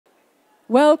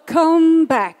Welcome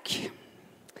back.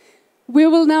 We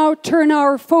will now turn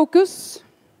our focus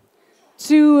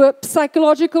to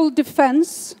psychological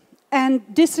defense and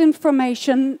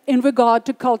disinformation in regard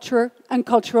to culture and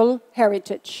cultural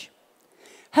heritage.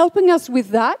 Helping us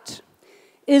with that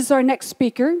is our next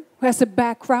speaker, who has a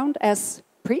background as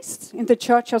priest in the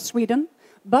Church of Sweden,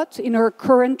 but in her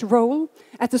current role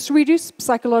at the Swedish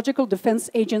Psychological Defence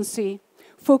Agency,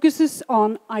 focuses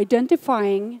on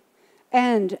identifying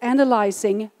and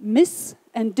analyzing mis-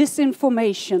 and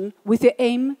disinformation with the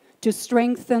aim to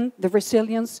strengthen the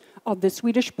resilience of the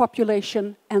Swedish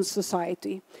population and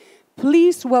society.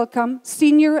 Please welcome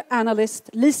Senior Analyst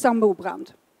Lisa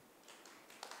Mobrand.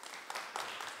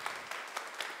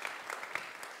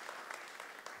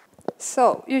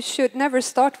 So, you should never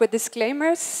start with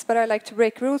disclaimers, but I like to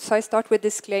break rules, so I start with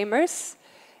disclaimers.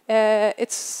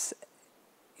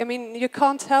 You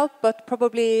can't help, but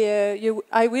probably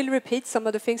I will repeat some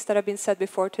of the things that have been said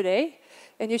before today,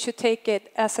 and you should take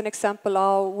it as an example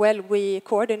of well we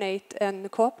coordinate and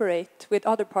cooperate with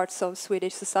other parts of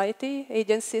Swedish society,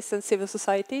 agencies and civil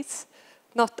societies,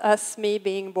 not as me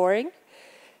being boring.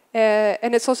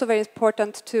 And it's also very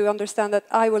important to understand that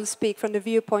I will speak from the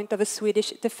viewpoint of a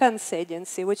Swedish defense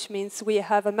agency, which means we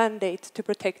have a mandate to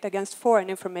protect against foreign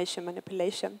information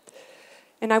manipulation.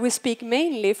 And I will speak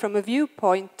mainly from a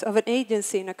viewpoint of an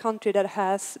agency in a country that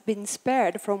has been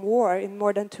spared from war in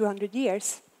more than 200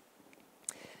 years.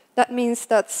 That means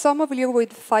that some of you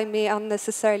would find me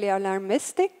unnecessarily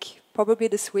alarmistic, probably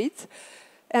the Swedes,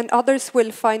 and others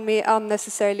will find me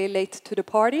unnecessarily late to the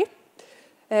party,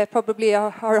 probably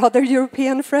our other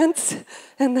European friends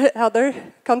and other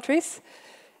countries,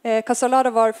 because a lot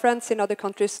of our friends in other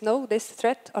countries know this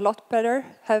threat a lot better,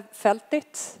 have felt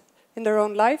it in their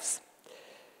own lives.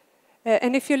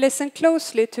 And if you listen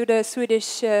closely to the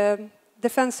Swedish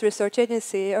Defence Research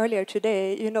Agency earlier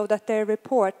today, you know that their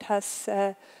report has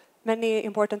many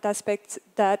important aspects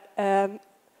that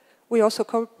we also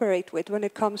cooperate with when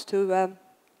it comes to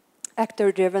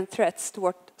actor-driven threats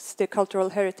towards the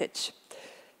cultural heritage.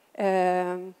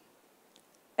 And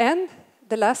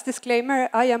the last disclaimer,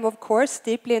 I am of course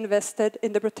deeply invested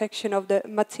in the protection of the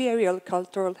material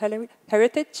cultural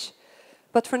heritage,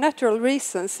 but for natural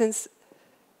reasons, since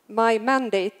my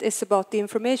mandate is about the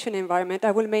information environment,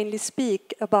 I will mainly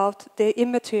speak about the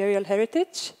immaterial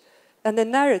heritage and the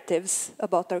narratives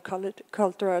about our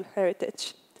cultural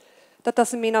heritage. That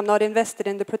doesn't mean I'm not invested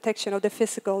in the protection of the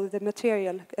physical, the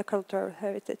material cultural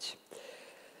heritage.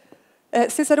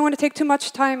 Since I don't want to take too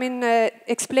much time in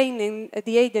explaining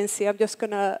the agency, I'm just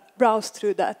going to browse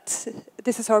through that.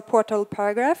 This is our portal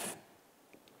paragraph.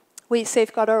 We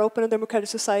safeguard our open and democratic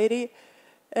society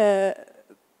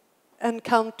and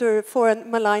counter foreign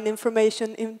malign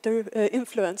information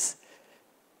influence.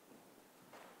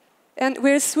 And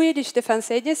we're a Swedish defense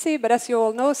agency, but as you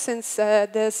all know, since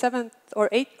the 7th or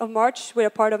 8th of March, we're a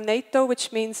part of NATO,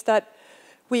 which means that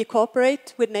we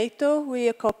cooperate with NATO,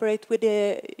 we cooperate with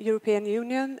the European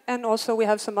Union, and also we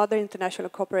have some other international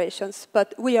cooperations.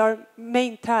 But our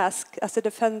main task as a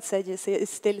defense agency is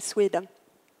still Sweden.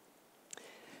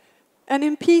 And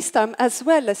in peacetime, as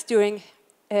well as during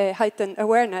heightened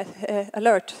awareness,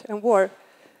 alert and war,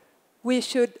 we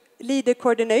should lead the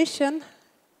coordination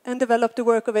and develop the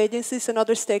work of agencies and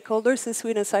other stakeholders in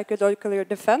Sweden's psychological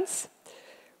defense.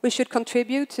 We should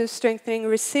contribute to strengthening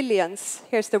resilience,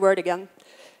 here's the word again,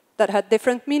 that had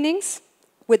different meanings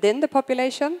within the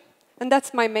population, and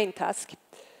that's my main task.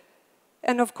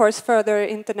 And of course, further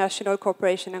international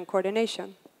cooperation and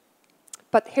coordination.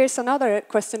 But here's another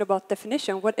question about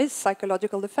definition. What is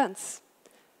psychological defense?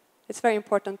 It's very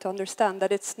important to understand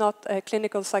that it's not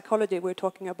clinical psychology we're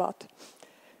talking about.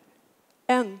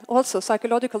 And also,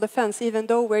 psychological defense, even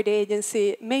though we're the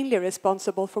agency mainly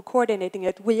responsible for coordinating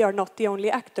it, we are not the only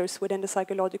actors within the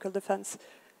psychological defense.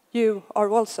 You are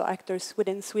also actors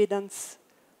within Sweden's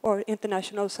or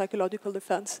international psychological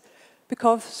defense.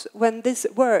 Because when this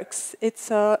works,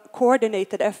 it's a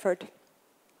coordinated effort.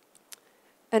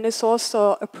 And it's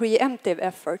also a preemptive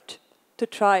effort to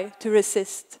try to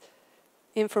resist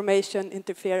information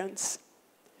interference.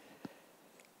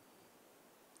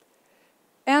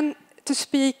 And to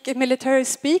speak military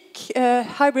speak,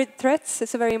 hybrid threats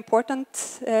is a very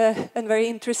important and very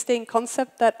interesting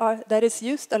concept that is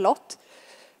used a lot.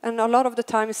 And a lot of the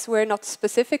times we're not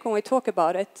specific when we talk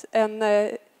about it. And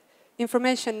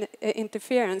information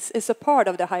interference is a part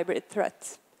of the hybrid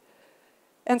threat.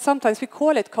 And sometimes we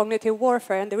call it cognitive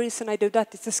warfare, and the reason I do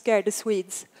that is to scare the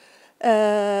Swedes.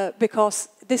 Because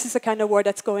this is the kind of war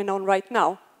that's going on right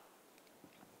now.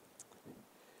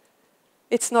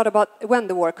 It's not about when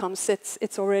the war comes,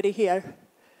 it's already here.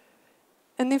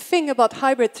 And the thing about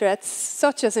hybrid threats,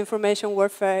 such as information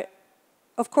warfare,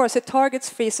 of course, it targets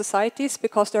free societies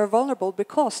because they're vulnerable,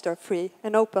 because they're free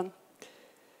and open.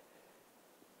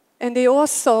 And they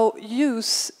also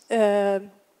use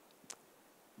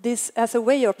this as a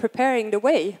way of preparing the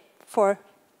way for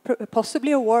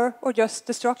possibly a war or just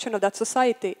destruction of that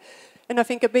society. And I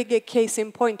think a big case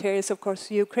in point here is, of course,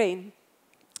 Ukraine.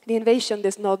 The invasion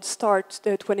did not start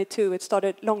 22, it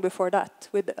started long before that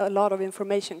with a lot of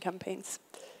information campaigns.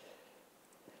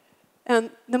 And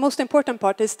the most important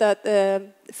part is that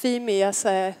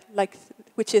FIMI,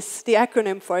 which is the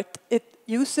acronym for it, it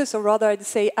uses, or rather I'd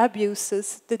say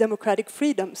abuses, the democratic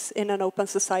freedoms in an open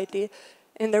society.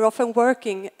 And they're often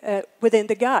working within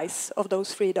the guise of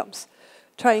those freedoms,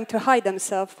 trying to hide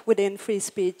themselves within free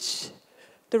speech,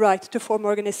 the right to form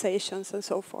organizations and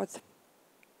so forth.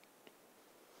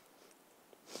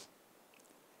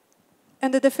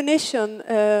 And the definition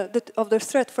of the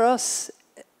threat for us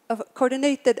of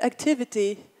coordinated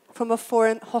activity from a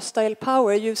foreign hostile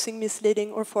power using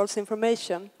misleading or false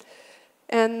information.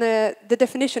 And the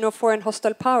definition of foreign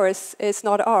hostile powers is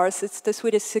not ours, it's the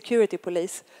Swedish Security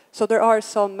Police. So there are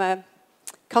some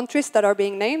countries that are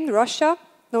being named, Russia,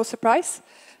 no surprise,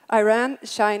 Iran,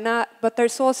 China, but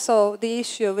there's also the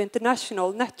issue of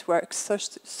international networks,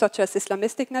 such as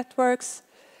Islamistic networks,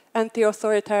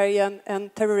 anti-authoritarian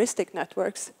and terroristic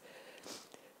networks.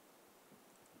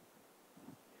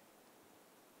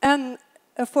 And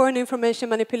a foreign information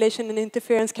manipulation and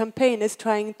interference campaign is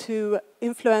trying to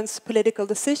influence political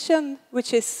decision,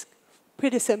 which is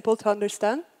pretty simple to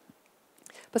understand.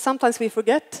 But sometimes we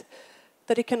forget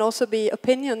that it can also be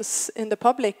opinions in the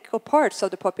public or parts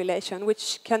of the population,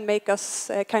 which can make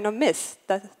us kind of miss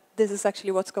that this is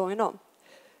actually what's going on.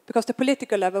 Because the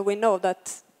political level, we know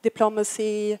that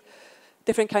diplomacy,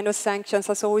 different kind of sanctions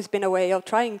has always been a way of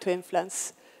trying to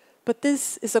influence. But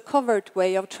this is a covert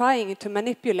way of trying to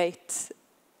manipulate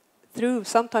through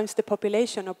sometimes the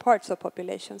population or parts of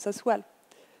populations as well.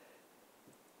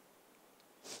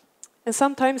 And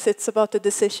sometimes it's about the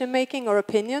decision-making or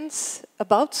opinions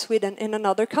about Sweden in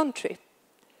another country,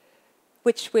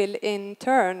 which will in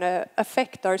turn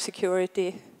affect our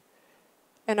security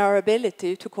and our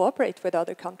ability to cooperate with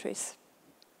other countries.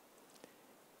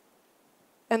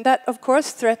 And that, of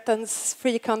course, threatens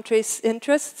free countries'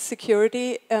 interests,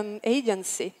 security, and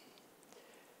agency.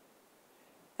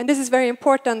 And this is very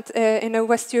important in a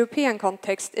West European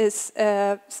context, is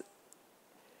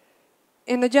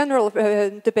in the general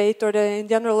debate or the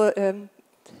general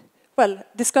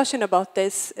discussion about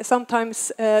this,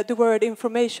 sometimes the word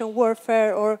information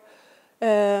warfare or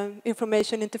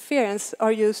information interference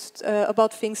are used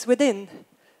about things within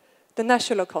the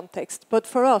national context. But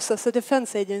for us, as a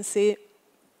defense agency,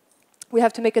 we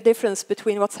have to make a difference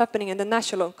between what's happening in the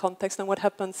national context and what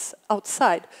happens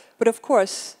outside. But of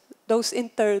course,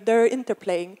 they're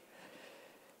interplaying.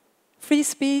 Free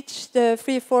speech, the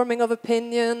free forming of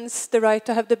opinions, the right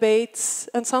to have debates,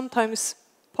 and sometimes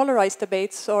polarized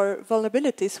debates or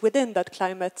vulnerabilities within that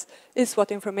climate is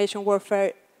what information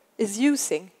warfare is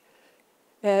using.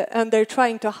 And they're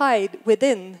trying to hide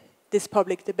within this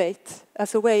public debate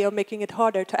as a way of making it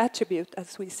harder to attribute,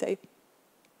 as we say.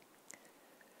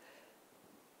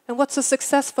 And what's a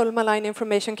successful malign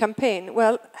information campaign?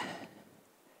 Well,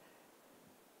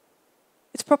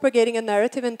 it's propagating a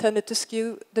narrative intended to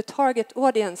skew the target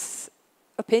audience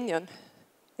opinion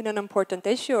in an important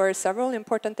issue or several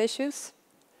important issues.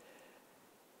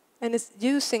 And it's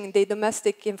using the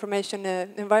domestic information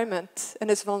environment and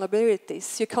its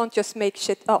vulnerabilities. You can't just make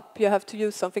shit up. You have to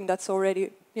use something that's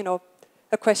already,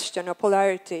 a question, a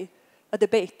polarity, a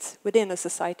debate within a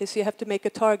society. So you have to make a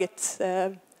target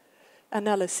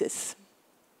analysis.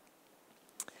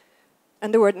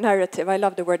 And the word narrative, I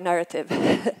love the word narrative.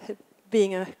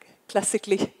 Being a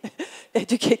classically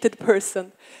educated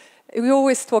person. We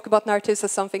always talk about narratives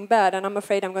as something bad, and I'm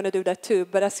afraid I'm going to do that too.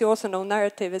 But as you also know,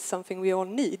 narrative is something we all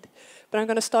need. But I'm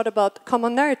going to start about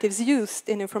common narratives used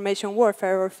in information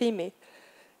warfare, or FIMI.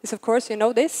 Is, of course, you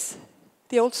know this,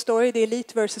 the old story, the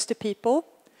elite versus the people.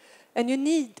 And you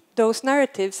need those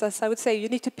narratives, as I would say, you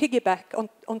need to piggyback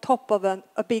on top of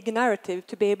a big narrative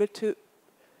to be able to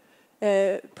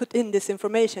put in this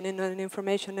information in an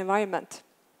information environment.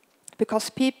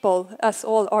 Because people, as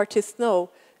all artists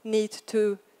know, need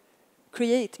to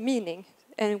create meaning.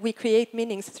 And we create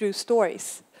meanings through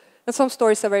stories. And some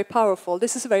stories are very powerful.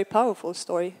 This is a very powerful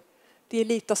story. The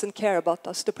elite doesn't care about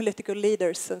us, the political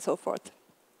leaders and so forth.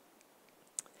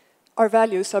 Our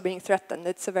values are being threatened.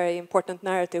 It's a very important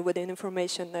narrative within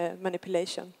information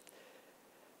manipulation.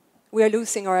 We are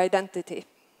losing our identity.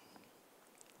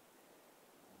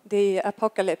 the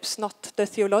apocalypse, not the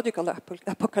theological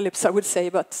apocalypse, I would say,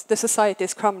 but the society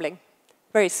is crumbling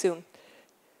very soon.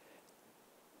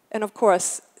 And of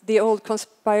course, the old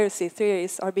conspiracy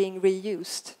theories are being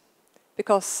reused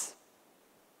because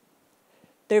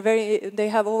they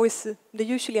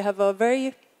usually have a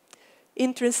very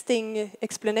interesting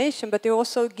explanation, but they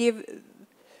also give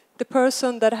the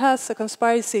person that has a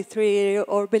conspiracy theory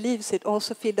or believes it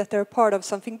also feel that they're part of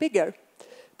something bigger.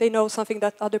 They know something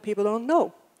that other people don't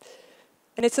know.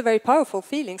 And it's a very powerful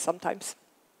feeling sometimes.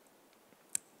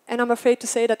 And I'm afraid to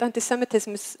say that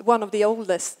anti-Semitism is one of the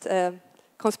oldest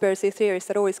conspiracy theories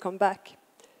that always come back.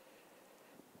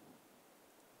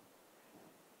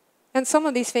 And some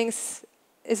of these things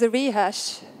is a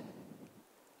rehash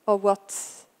of what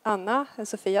Anna and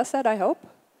Sofia said, I hope.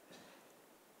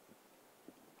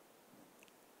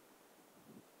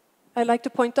 I'd like to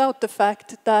point out the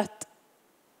fact that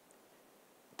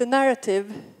the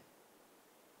narrative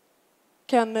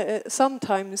can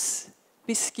sometimes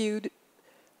be skewed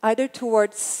either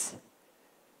towards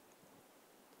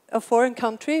a foreign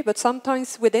country, but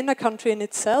sometimes within a country in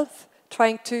itself,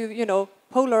 trying to,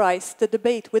 polarize the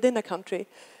debate within a country.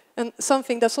 And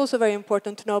something that's also very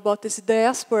important to know about is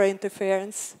diaspora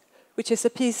interference, which is a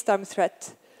peacetime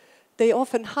threat. They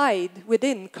often hide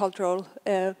within cultural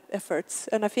efforts.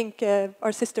 And I think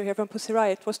our sister here from Pussy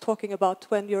Riot was talking about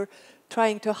when you're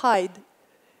trying to hide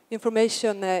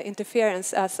information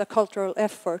interference as a cultural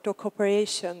effort or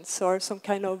corporations or some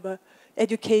kind of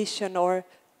education or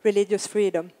religious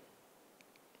freedom.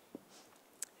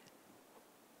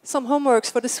 Some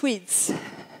homeworks for the Swedes.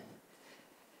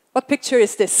 What picture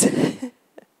is this?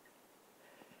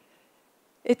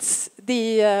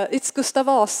 It's Gustav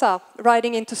Vasa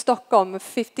riding into Stockholm,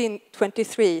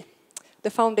 1523, the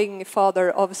founding father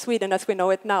of Sweden as we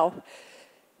know it now.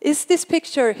 Is this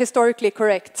picture historically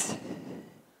correct?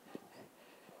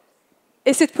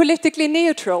 Is it politically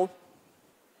neutral?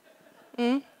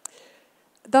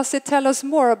 Does it tell us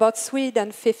more about Sweden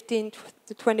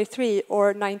 1523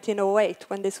 or 1908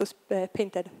 when this was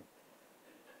painted?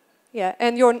 Yeah,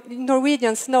 and your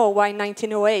Norwegians know why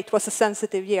 1908 was a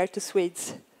sensitive year to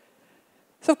Swedes.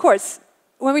 So of course,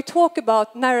 when we talk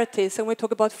about narratives and we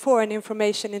talk about foreign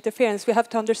information interference, we have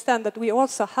to understand that we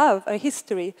also have a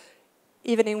history,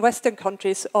 even in Western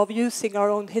countries, of using our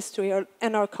own history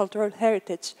and our cultural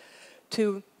heritage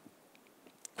to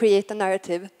create a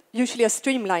narrative, usually a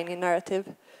streamlining narrative.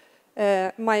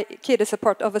 My kid is a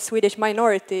part of a Swedish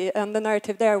minority, and the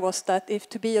narrative there was that if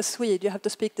to be a Swede, you have to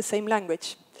speak the same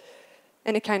language.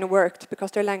 And it kind of worked,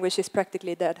 because their language is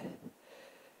practically dead.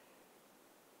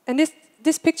 And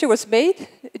this picture was made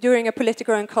during a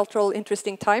political and cultural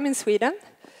interesting time in Sweden.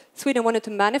 Sweden wanted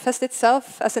to manifest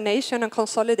itself as a nation and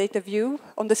consolidate a view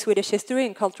on the Swedish history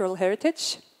and cultural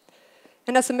heritage.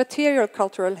 And as a material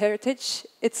cultural heritage,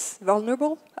 it's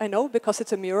vulnerable, I know, because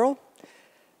it's a mural.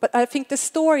 But I think the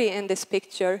story in this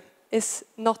picture is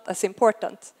not as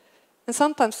important. And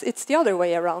sometimes it's the other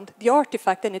way around. The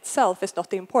artifact in itself is not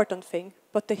the important thing,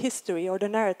 but the history or the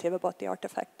narrative about the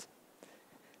artifact.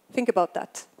 Think about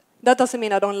that. That doesn't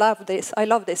mean I don't love this. I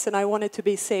love this, and I want it to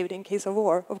be saved in case of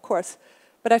war, of course.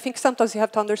 But I think sometimes you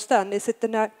have to understand, is it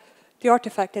the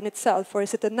artifact in itself, or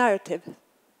is it the narrative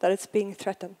that is being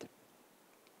threatened?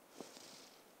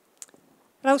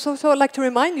 And I would also like to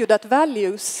remind you that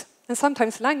values, and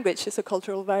sometimes language, is a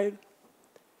cultural value,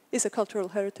 is a cultural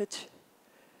heritage.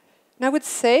 And I would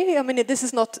say, this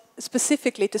is not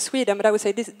specifically to Sweden, but I would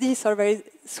say these are very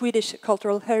Swedish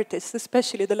cultural heritage,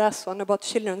 especially the last one about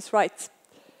children's rights.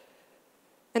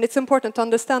 And it's important to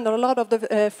understand that a lot of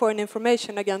the foreign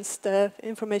information against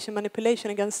information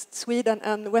manipulation against Sweden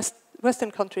and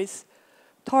Western countries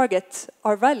target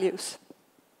our values.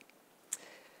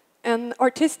 And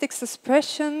artistic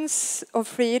expressions of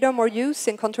freedom or use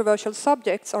in controversial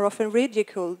subjects are often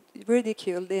ridiculed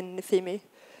in FIMI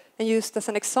and used as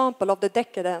an example of the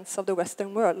decadence of the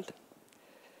Western world.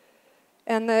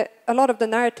 And a lot of the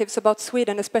narratives about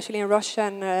Sweden, especially in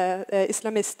Russian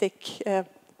Islamistic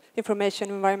information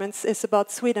environments, is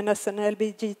about Sweden as an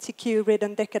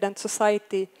LGBTQ-ridden decadent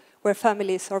society where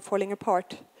families are falling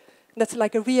apart. And that's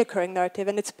like a reoccurring narrative,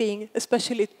 and it's being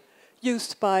especially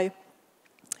used by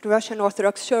the Russian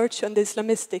Orthodox Church and the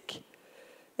Islamistic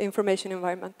information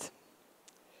environment.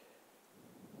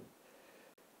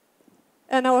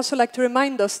 And I also like to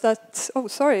remind us that,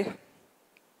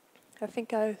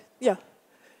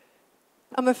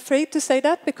 I'm afraid to say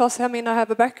that because, I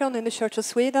have a background in the Church of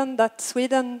Sweden, that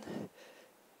Sweden,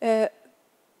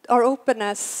 our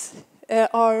openness,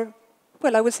 I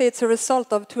would say it's a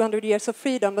result of 200 years of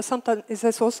freedom, but sometimes it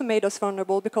has also made us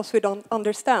vulnerable because we don't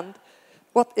understand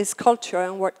what is culture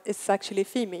and what is actually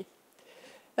theme.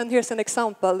 And here's an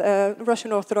example,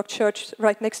 Russian Orthodox Church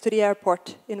right next to the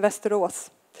airport in Västerås.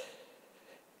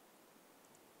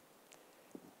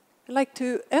 I'd like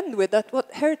to end with that.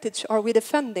 What heritage are we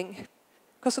defending?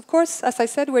 Because of course, as I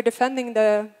said, we're defending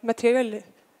the material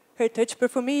heritage, but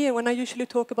for me, when I usually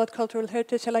talk about cultural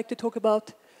heritage, I like to talk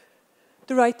about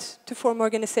the right to form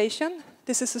organization.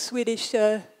 This is a Swedish,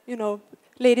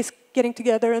 ladies getting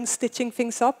together and stitching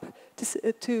things up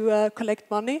to collect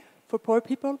money for poor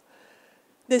people.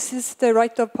 This is the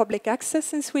right of public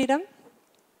access in Sweden.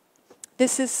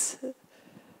 This is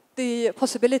the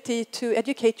possibility to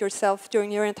educate yourself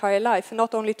during your entire life, and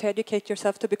not only to educate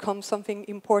yourself to become something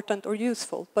important or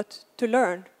useful, but to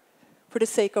learn for the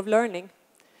sake of learning,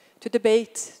 to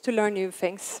debate, to learn new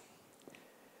things.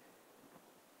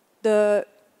 The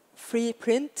free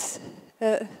print,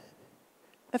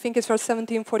 I think it's from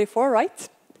 1744, right?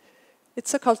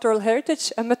 It's a cultural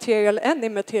heritage, a material and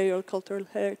immaterial cultural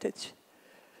heritage.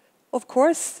 Of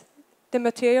course, the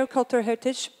material cultural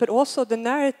heritage, but also the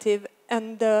narrative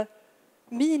and the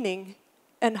meaning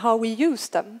and how we use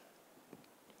them.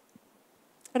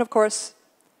 And of course,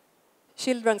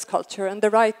 children's culture and the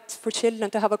right for children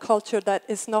to have a culture that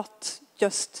is not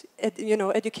just,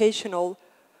 educational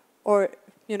or,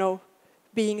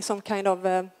 being some kind of,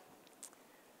 the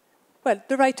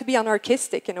right to be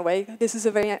anarchistic in a way. This is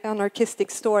a very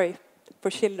anarchistic story for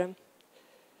children.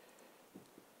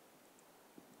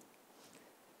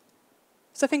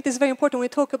 So I think this is very important. When we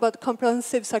talk about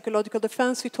comprehensive psychological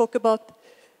defense, we talk about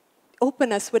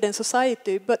openness within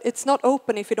society, but it's not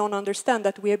open if you don't understand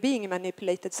that we are being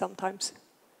manipulated sometimes.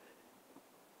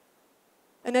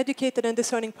 An educated and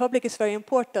discerning public is very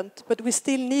important, but we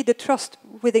still need the trust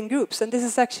within groups, and this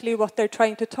is actually what they're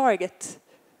trying to target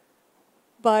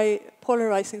by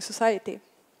polarizing society.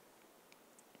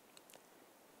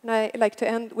 And I like to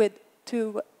end with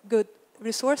 2 good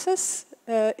resources.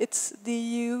 It's the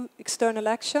EU External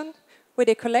Action, where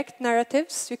they collect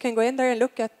narratives. You can go in there and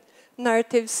look at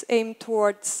narratives aimed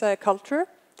towards culture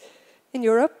in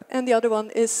Europe. And the other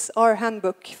one is our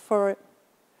handbook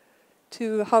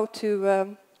to how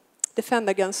to defend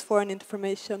against foreign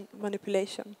information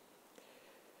manipulation.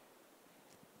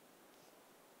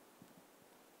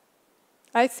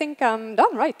 I think I'm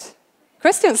done, right?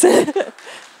 Questions?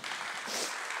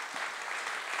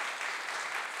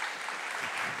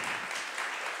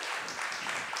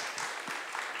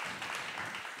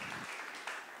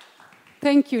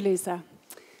 Thank you, Lisa.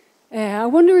 I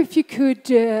wonder if you could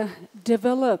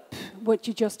develop what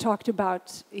you just talked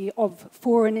about of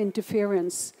foreign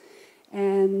interference,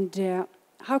 and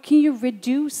how can you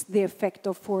reduce the effect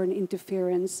of foreign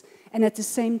interference and at the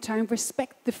same time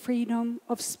respect the freedom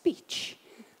of speech?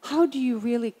 How do you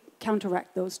really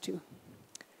counteract those two?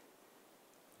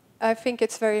 I think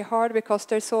it's very hard because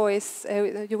there's always,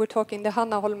 you were talking, the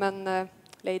Hanna Holmen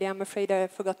lady, I'm afraid I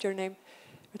forgot your name,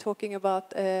 we're talking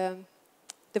about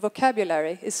the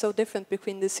vocabulary is so different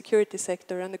between the security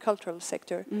sector and the cultural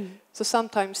sector. So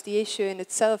sometimes the issue in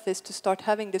itself is to start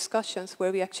having discussions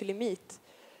where we actually meet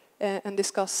and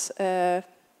discuss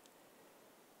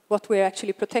what we're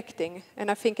actually protecting. And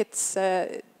I think it's,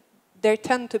 there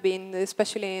tend to be,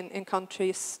 especially in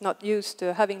countries not used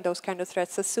to having those kind of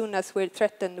threats, as soon as we're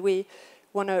threatened, we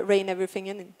want to rein everything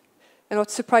in. And what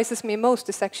surprises me most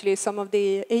is actually some of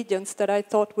the agents that I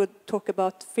thought would talk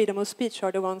about freedom of speech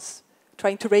are the ones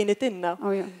trying to rein it in now.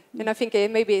 Oh, yeah. And I think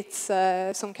maybe it's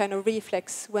some kind of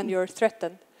reflex when you're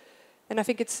threatened. And I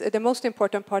think it's the most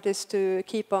important part is to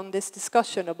keep on this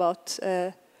discussion about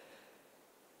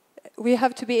we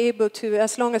have to be able to,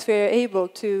 as long as we're able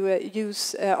to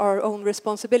use our own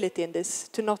responsibility in this,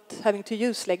 to not having to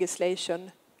use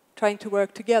legislation, trying to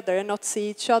work together and not see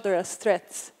each other as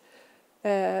threats.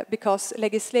 Because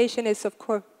legislation is of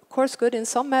course good in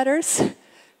some matters,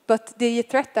 but the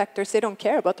threat actors, they don't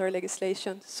care about our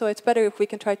legislation. So it's better if we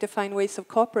can try to find ways of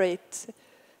cooperate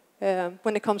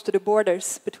when it comes to the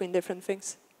borders between different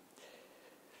things.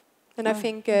 And I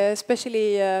think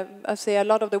especially, I say a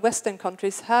lot of the Western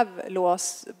countries have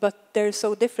laws, but they're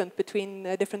so different between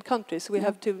different countries. We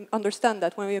have to understand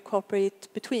that when we cooperate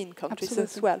between countries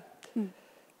as well.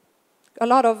 A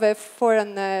lot of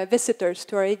foreign visitors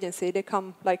to our agency, they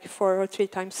come like 4 or 3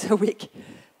 times a week.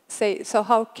 Say, so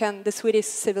how can the Swedish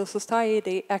civil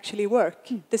society actually work?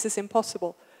 This is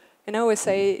impossible. And I always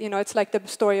say, you know, it's like the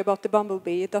story about the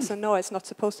bumblebee. It doesn't know it's not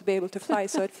supposed to be able to fly,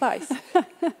 so it flies.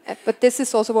 But this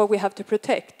is also what we have to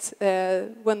protect.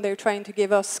 When they're trying to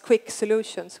give us quick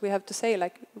solutions, we have to say,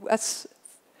 like,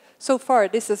 so far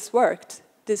this has worked,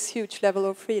 this huge level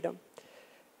of freedom.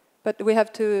 But we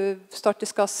have to start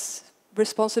discuss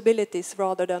responsibilities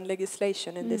rather than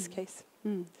legislation in this case.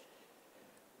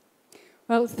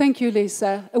 Well, thank you,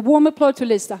 Lisa. A warm applause to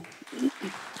Lisa.